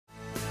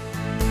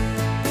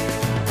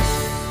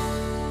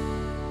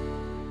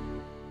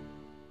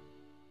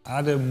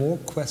Are there more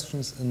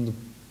questions in the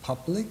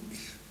public?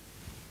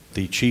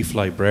 The Chief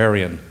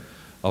Librarian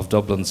of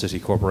Dublin City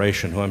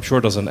Corporation, who I'm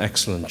sure does an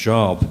excellent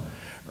job,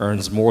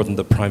 earns more than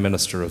the Prime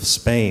Minister of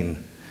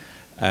Spain.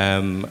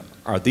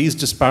 Are these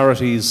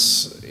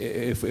disparities,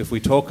 if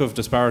we talk of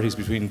disparities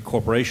between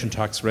corporation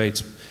tax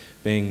rates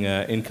being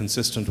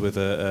inconsistent with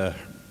a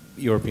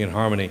European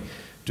harmony,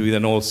 do we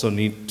then also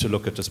need to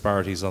look at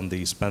disparities on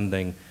the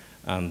spending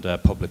and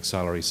public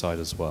salary side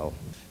as well?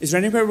 Is there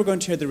anywhere we're going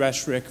to hear the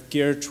rhetoric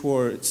geared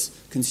towards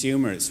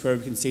consumers, where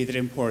we can see that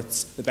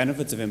imports, the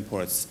benefits of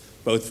imports,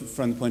 both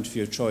from the point of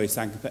view of choice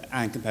and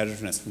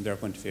competitiveness from their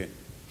point of view?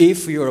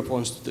 If Europe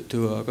wants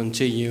to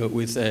continue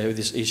with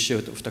this issue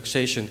of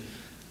taxation,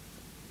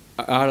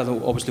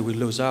 Ireland obviously will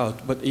lose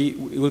out, but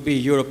will be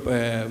Europe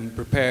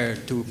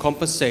prepared to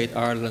compensate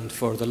Ireland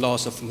for the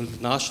loss of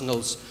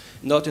multinationals,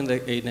 not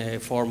in a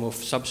form of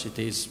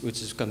subsidies,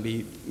 which can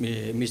be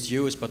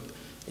misused, but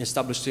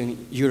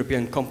establishing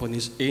European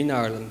companies in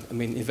Ireland, I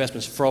mean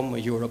investments from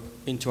Europe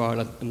into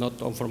Ireland and not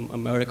from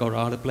America or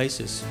other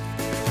places?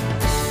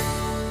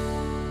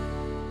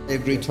 I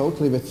agree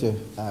totally with you.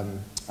 And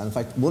in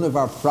fact, one of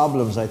our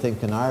problems, I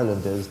think, in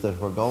Ireland is that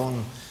we're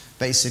going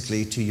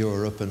basically to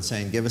Europe and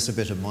saying, give us a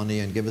bit of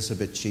money and give us a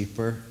bit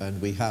cheaper,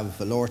 and we have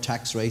a lower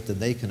tax rate than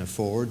they can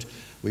afford.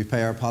 We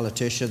pay our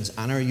politicians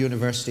and our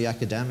university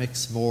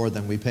academics more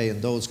than we pay in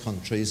those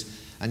countries,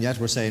 and yet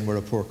we're saying we're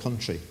a poor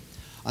country.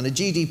 On a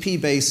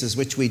GDP basis,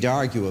 which we'd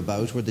argue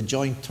about, we're the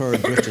joint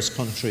third richest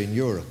country in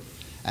Europe.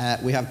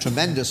 We have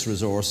tremendous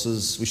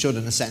resources. We should,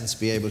 in a sense,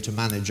 be able to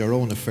manage our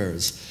own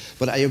affairs.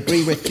 But I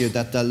agree with you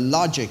that the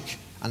logic,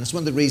 and it's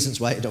one of the reasons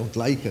why I don't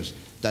like it,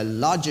 the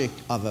logic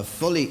of a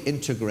fully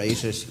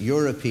integrated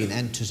European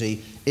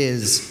entity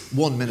is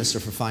one Minister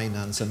for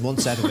Finance and one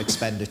set of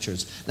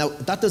expenditures. Now,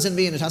 that doesn't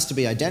mean it has to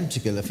be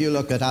identical. If you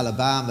look at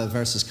Alabama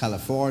versus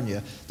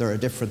California, there are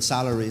different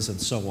salaries and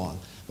so on.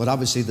 But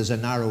obviously there's a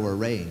narrower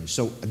range.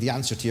 So the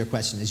answer to your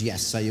question is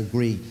yes, I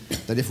agree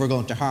that if we're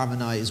going to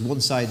harmonise one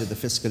side of the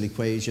fiscal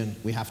equation,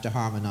 we have to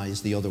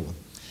harmonise the other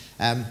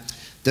one.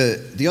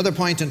 The other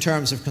point in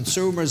terms of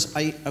consumers,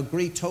 I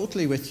agree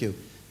totally with you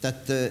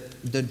that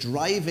the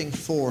driving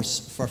force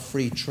for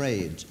free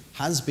trade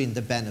has been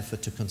the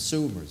benefit to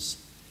consumers.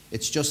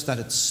 It's just that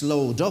it's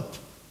slowed up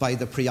by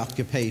the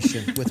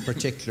preoccupation with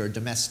particular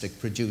domestic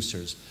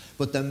producers.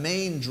 But the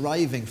main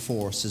driving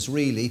force is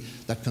really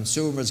that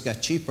consumers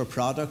get cheaper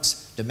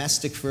products,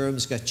 domestic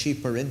firms get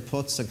cheaper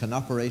inputs and can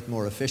operate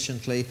more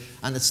efficiently,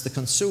 and it's the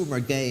consumer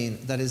gain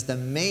that is the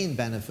main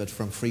benefit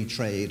from free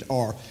trade,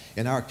 or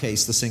in our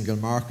case, the single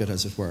market,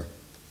 as it were.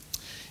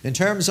 In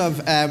terms of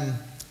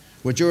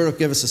would Europe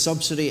give us a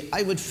subsidy,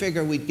 I would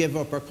figure we'd give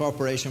up our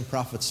corporation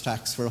profits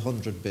tax for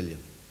 100 billion.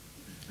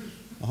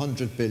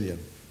 100 billion.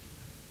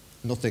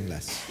 Nothing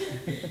less.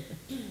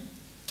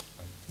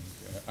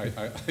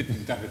 I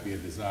think that would be a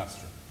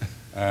disaster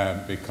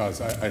because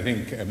I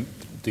think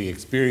the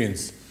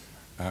experience,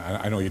 and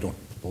I know you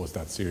don't propose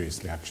that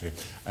seriously actually,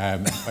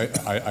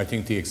 I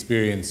think the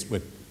experience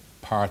with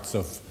parts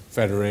of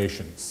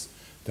federations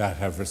that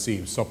have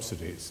received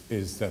subsidies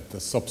is that the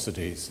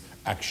subsidies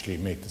actually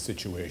make the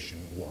situation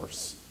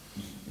worse.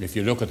 If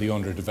you look at the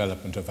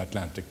underdevelopment of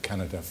Atlantic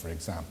Canada, for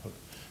example,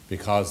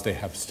 because they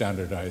have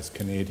standardized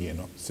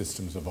Canadian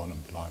systems of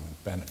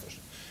unemployment benefit,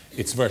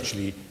 it's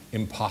virtually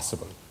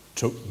impossible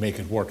to make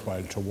it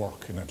worthwhile to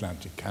work in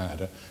Atlantic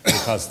Canada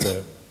because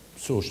the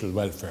social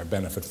welfare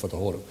benefit for the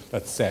whole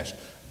that's set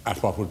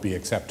at what would be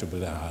acceptable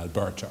in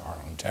Alberta or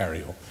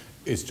Ontario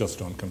is just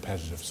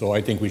uncompetitive. So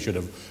I think we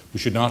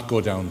should not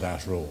go down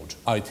that road.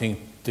 I think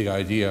the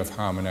idea of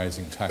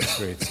harmonising tax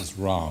rates is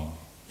wrong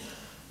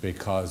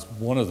because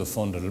one of the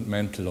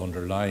fundamental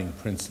underlying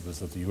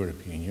principles of the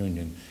European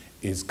Union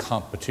is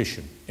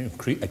competition,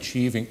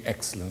 achieving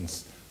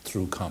excellence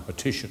through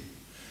competition.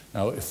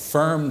 Now, if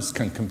firms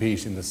can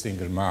compete in the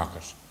single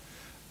market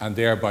and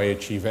thereby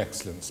achieve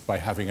excellence by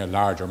having a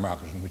larger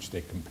market in which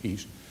they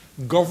compete,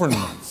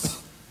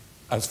 governments,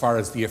 as far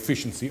as the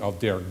efficiency of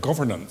their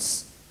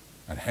governance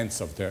and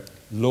hence of their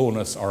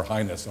lowness or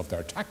highness of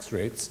their tax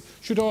rates,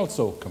 should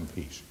also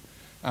compete.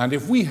 And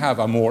if we have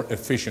a more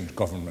efficient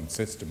government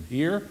system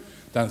here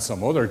than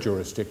some other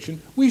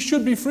jurisdiction, we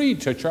should be free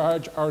to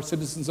charge our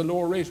citizens a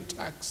lower rate of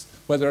tax,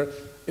 whether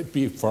it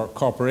be for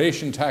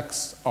corporation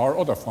tax or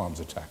other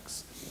forms of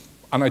tax.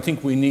 And I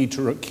think we need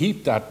to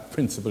keep that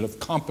principle of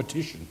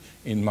competition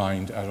in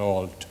mind at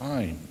all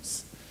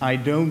times. I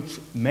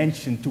don't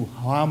mention to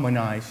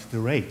harmonize the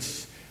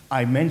rates.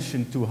 I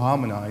mention to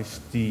harmonize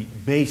the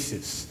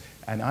basis.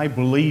 And I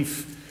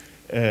believe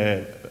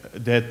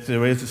that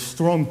there is a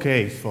strong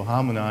case for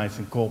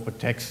harmonizing corporate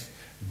tax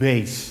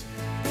base.